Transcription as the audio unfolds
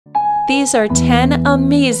These are 10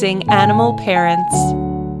 amazing animal parents.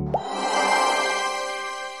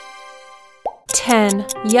 10.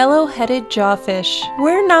 Yellow-headed jawfish.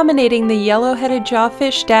 We're nominating the yellow-headed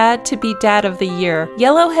jawfish dad to be Dad of the Year.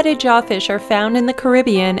 Yellow-headed jawfish are found in the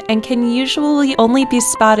Caribbean and can usually only be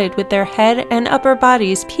spotted with their head and upper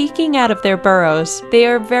bodies peeking out of their burrows. They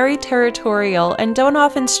are very territorial and don't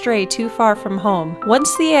often stray too far from home.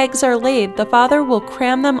 Once the eggs are laid, the father will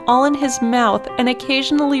cram them all in his mouth and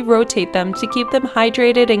occasionally rotate them to keep them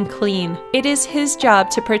hydrated and clean. It is his job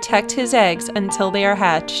to protect his eggs until they are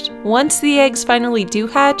hatched. Once the eggs finally do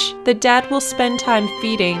hatch, the dad will spend time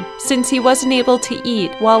feeding, since he wasn't able to eat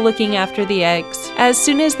while looking after the eggs. As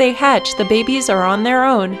soon as they hatch, the babies are on their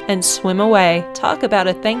own and swim away. Talk about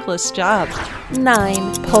a thankless job.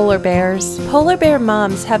 9. Polar bears. Polar bear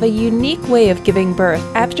moms have a unique way of giving birth.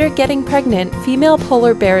 After getting pregnant, female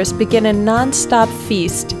polar bears begin a non-stop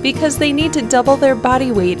feast because they need to double their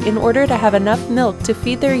body weight in order to have enough milk to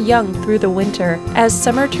feed their young through the winter. As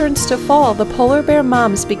summer turns to fall, the polar bear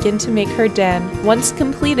moms begin to make her den. Once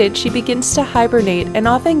completed, she begins to hibernate and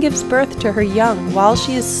often gives birth to her young while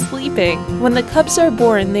she is sleeping. When the cubs are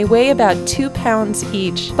born, they weigh about 2 pounds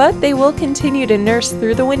each, but they will continue to nurse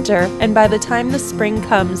through the winter, and by the time the spring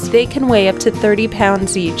comes, they can weigh up to 30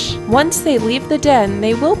 pounds each. Once they leave the den,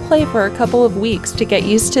 they will play for a couple of weeks to get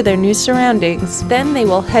used to their new surroundings. Then they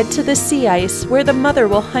will head to the sea ice, where the mother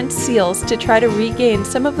will hunt seals to try to regain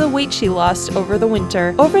some of the weight she lost over the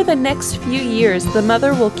winter. Over the next few years, the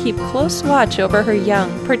mother will keep close watch over her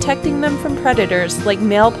young, protecting them from predators like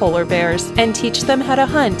male polar bears, and teach them how to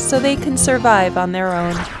hunt so they can survive on their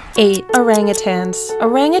own. 8. Orangutans.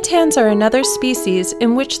 Orangutans are another species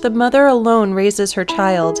in which the mother alone raises her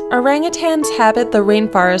child. Orangutans habit the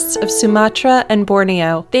rainforests of Sumatra and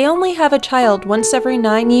Borneo. They only have a child once every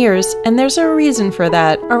 9 years, and there's a reason for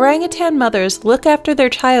that. Orangutan mothers look after their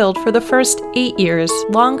child for the first 8 years,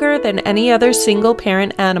 longer than any other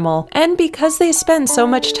single-parent animal. And because they spend so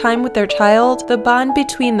much time with their child, the bond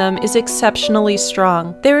between them is exceptionally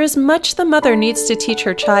strong. There is much the mother needs to teach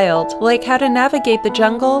her child, like how to navigate the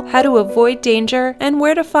jungle, how to avoid danger, and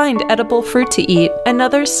where to find edible fruit to eat.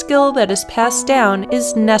 Another skill that is passed down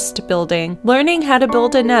is nest building. Learning how to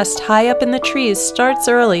build a nest high up in the trees starts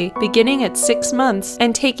early, beginning at 6 months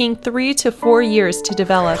and taking 3 to 4 years to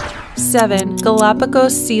develop. 7.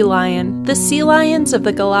 Galapagos sea lion. The sea lions of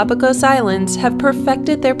the Galapagos Islands have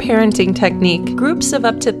perfected their parenting technique. Groups of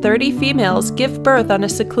up to 30 females give birth on a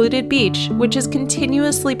secluded beach, which is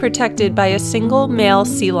continuously protected by a single male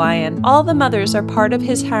sea lion. All the mothers are part of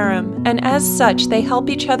his harem, and as such, they help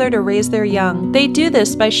each other to raise their young. They do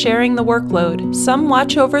this by sharing the workload. Some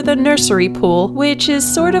watch over the nursery pool, which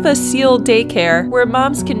is sort of a seal daycare, where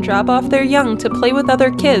moms can drop off their young to play with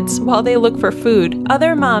other kids while they look for food.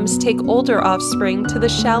 Other moms take older offspring to the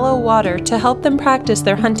shallow water to help them practice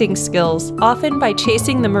their hunting skills, often by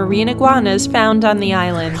chasing the marine iguanas found on the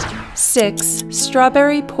island. 6.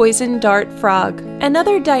 Strawberry poison dart frog.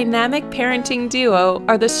 Another dynamic parenting duo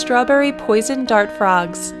are the strawberry poison dart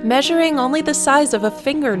frogs. Measuring only the size of a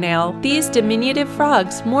fingernail, these diminutive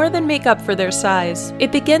frogs more than make up for their size.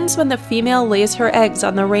 It begins when the female lays her eggs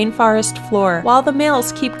on the rainforest floor, while the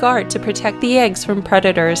males keep guard to protect the eggs from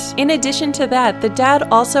predators. In addition to that, the dad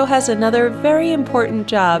also has another very important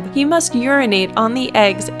job. He must urinate on the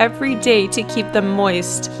eggs every day to keep them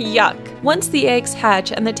moist. Yuck! Once the eggs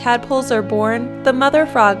hatch and the tadpoles are born, the mother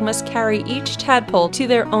frog must carry each tadpole to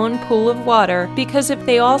their own pool of water, because if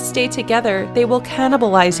they all stay together, they will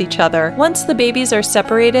cannibalize each other. Once the babies are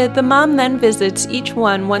separated, the mom then visits each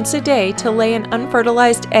one once a day to lay an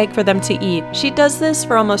unfertilized egg for them to eat. She does this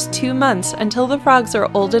for almost 2 months until the frogs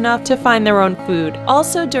are old enough to find their own food.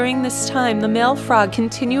 Also during this time, the male frog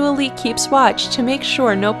continually keeps watch to make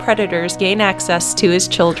sure no predators gain access to his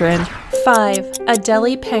children. 5.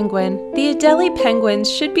 Adelie penguin. The Adelie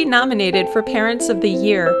penguins should be nominated for Parents of the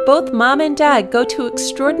Year. Both mom and dad go to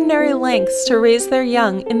extraordinary lengths to raise their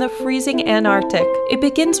young in the freezing Antarctic. It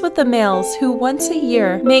begins with the males, who once a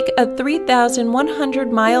year make a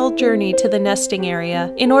 3,100-mile journey to the nesting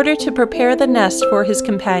area in order to prepare the nest for his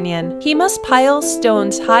companion. He must pile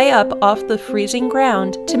stones high up off the freezing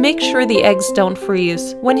ground to make sure the eggs don't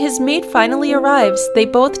freeze. When his mate finally arrives, they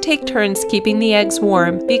both take turns keeping the eggs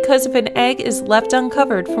warm, because if an an egg is left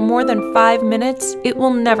uncovered for more than 5 minutes, it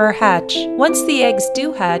will never hatch. Once the eggs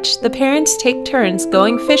do hatch, the parents take turns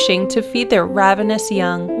going fishing to feed their ravenous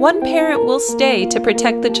young. One parent will stay to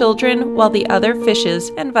protect the children while the other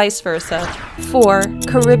fishes, and vice versa. 4.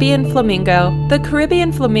 Caribbean flamingo. The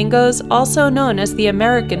Caribbean flamingos, also known as the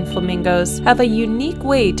American flamingos, have a unique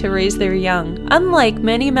way to raise their young. Unlike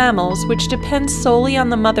many mammals, which depend solely on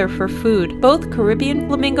the mother for food, both Caribbean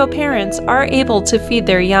flamingo parents are able to feed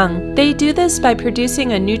their young. They do this by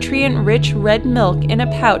producing a nutrient-rich red milk in a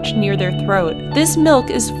pouch near their throat. This milk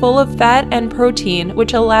is full of fat and protein,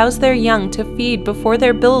 which allows their young to feed before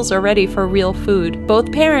their bills are ready for real food.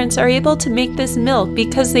 Both parents are able to make this milk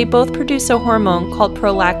because they both produce a hormone called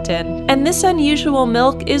prolactin. And this unusual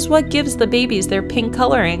milk is what gives the babies their pink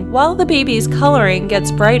coloring. While the baby's coloring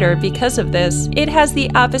gets brighter because of this, it has the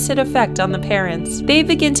opposite effect on the parents. They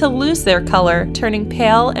begin to lose their color, turning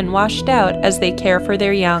pale and washed out as they care for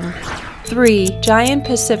their young. 3. Giant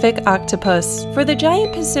Pacific octopus. For the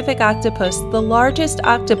giant Pacific octopus, the largest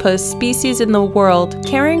octopus species in the world,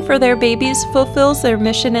 caring for their babies fulfills their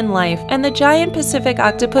mission in life. And the giant Pacific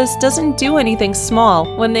octopus doesn't do anything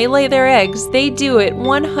small. When they lay their eggs, they do it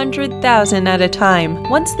 100,000 at a time.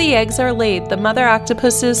 Once the eggs are laid, the mother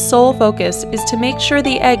octopus's sole focus is to make sure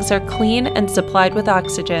the eggs are clean and supplied with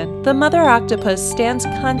oxygen. The mother octopus stands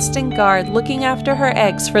constant guard looking after her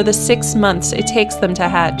eggs for the 6 months it takes them to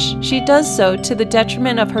hatch. She does so to the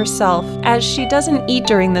detriment of herself, as she doesn't eat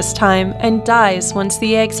during this time and dies once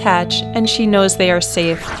the eggs hatch and she knows they are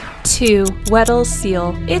safe. 2. Weddell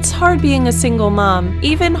seal. It's hard being a single mom,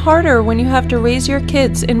 even harder when you have to raise your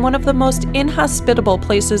kids in one of the most inhospitable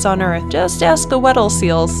places on Earth. Just ask the Weddell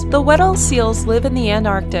seals. The Weddell seals live in the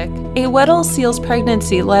Antarctic. A Weddell seal's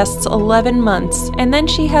pregnancy lasts 11 months, and then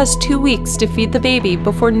she has 2 weeks to feed the baby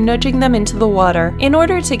before nudging them into the water. In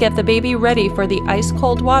order to get the baby ready for the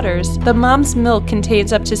ice-cold waters, the mom's milk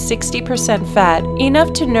contains up to 60% fat,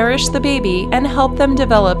 enough to nourish the baby and help them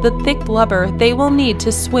develop the thick blubber they will need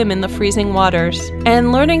to swim in the freezing waters.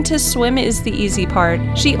 And learning to swim is the easy part.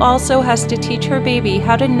 She also has to teach her baby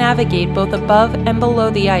how to navigate both above and below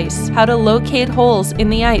the ice, how to locate holes in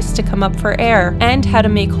the ice to come up for air, and how to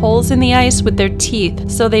make holes in the ice with their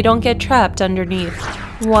teeth so they don't get trapped underneath.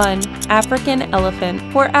 1. African elephant.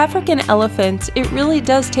 For African elephants, it really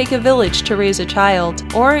does take a village to raise a child,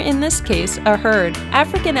 or in this case, a herd.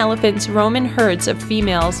 African elephants roam in herds of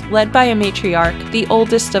females, led by a matriarch, the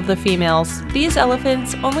oldest of the females. These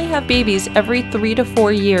elephants only have babies every 3 to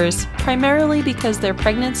 4 years, primarily because their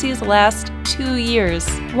pregnancies last 2 years.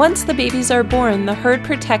 Once the babies are born, the herd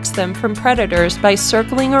protects them from predators by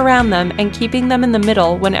circling around them and keeping them in the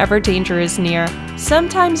middle whenever danger is near.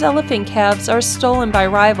 Sometimes elephant calves are stolen by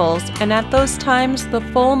rivals, and at those times, the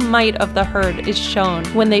full might of the herd is shown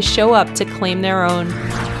when they show up to claim their own.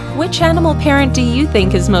 Which animal parent do you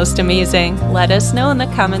think is most amazing? Let us know in the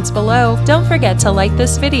comments below. Don't forget to like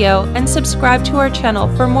this video and subscribe to our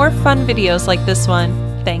channel for more fun videos like this one.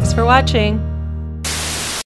 Thanks for watching!